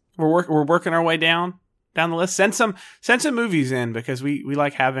 We're working our way down the list. Send some movies in because we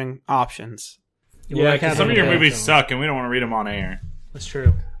like having options. Yeah, because some of your movies suck and we don't want to read them on air. That's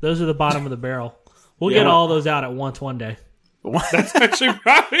true. Those are the bottom of the barrel. We'll get all those out at once one day. That's actually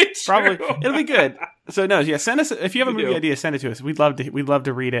probably true. Probably it'll be good. So send us if you have a movie idea, send it to us. We'd love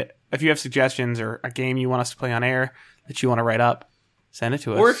to read it. If you have suggestions or a game you want us to play on air that you want to write up, send it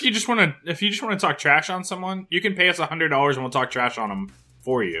to us. Or if you just want to talk trash on someone, you can pay us $100 and we'll talk trash on them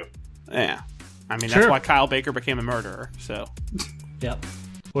for you. Yeah, I mean that's why Kyle Baker became a murderer. So, yep.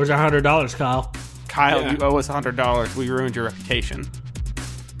 Where's our $100, Kyle? Kyle, you owe us $100. We ruined your reputation.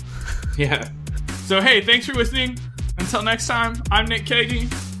 Yeah. So hey, thanks for listening. Until next time, I'm Nick Kagi.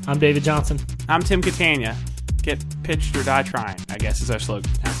 I'm David Johnson. I'm Tim Catania. Get pitched or die trying, I guess is our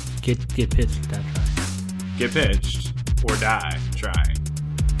slogan now. Get pitched or die trying. Get pitched or die trying.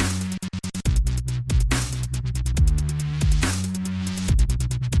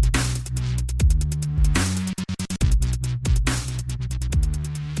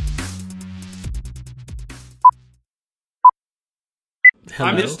 Hello?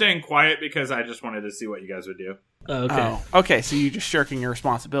 I'm just staying quiet because I just wanted to see what you guys would do. Okay. Oh, okay, so you're just shirking your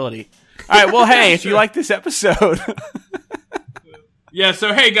responsibility. All right, well, hey, if you like this episode... Yeah,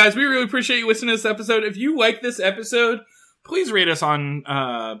 so hey, guys, we really appreciate you listening to this episode. If you like this episode, please rate us on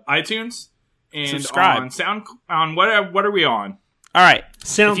iTunes and subscribe. on what are we on? All right.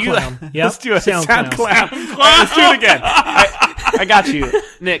 SoundCloud. Let's do it. SoundCloud. All right, let's do it again. I got you.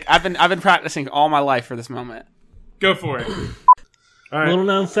 Nick, I've been practicing all my life for this moment. Go for it. All right. Little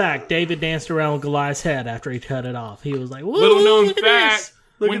known fact: David danced around with Goliath's head after he cut it off. He was like, "Whoa, Little known look at fact: this."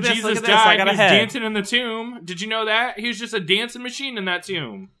 when at this, Jesus look at this, I died, got he a was head. dancing in the tomb. Did you know that? He was just a dancing machine in that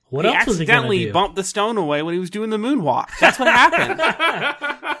tomb. What He else was he gonna accidentally do? bumped the stone away when he was doing the moonwalk. That's what happened.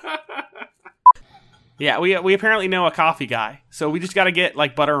 Yeah, we apparently know a coffee guy, so we just got to get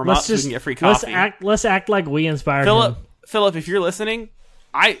like butter him up so we can get free coffee. Let's act like we inspired him. Philip, if you're listening,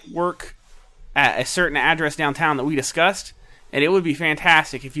 I work at a certain address downtown that we discussed, and it would be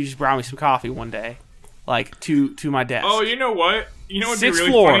fantastic if you just brought me some coffee one day, like to my desk. Oh, you know what? You know what'd be Sixth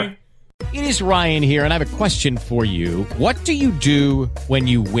really floor. funny? It is Ryan here, and I have a question for you. What do you do when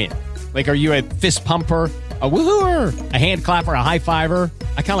you win? Like, are you a fist pumper, a woohooer, a hand clapper, a high fiver?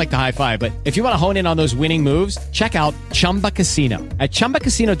 I kind of like the high five, but if you want to hone in on those winning moves, check out Chumba Casino. At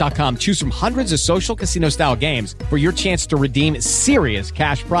ChumbaCasino.com, choose from hundreds of social casino-style games for your chance to redeem serious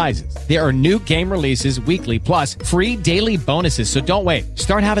cash prizes. There are new game releases weekly, plus free daily bonuses, so don't wait.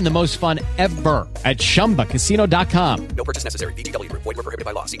 Start having the most fun ever at ChumbaCasino.com. No purchase necessary. VGW Group. Void where prohibited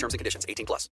by law. See terms and conditions. 18+.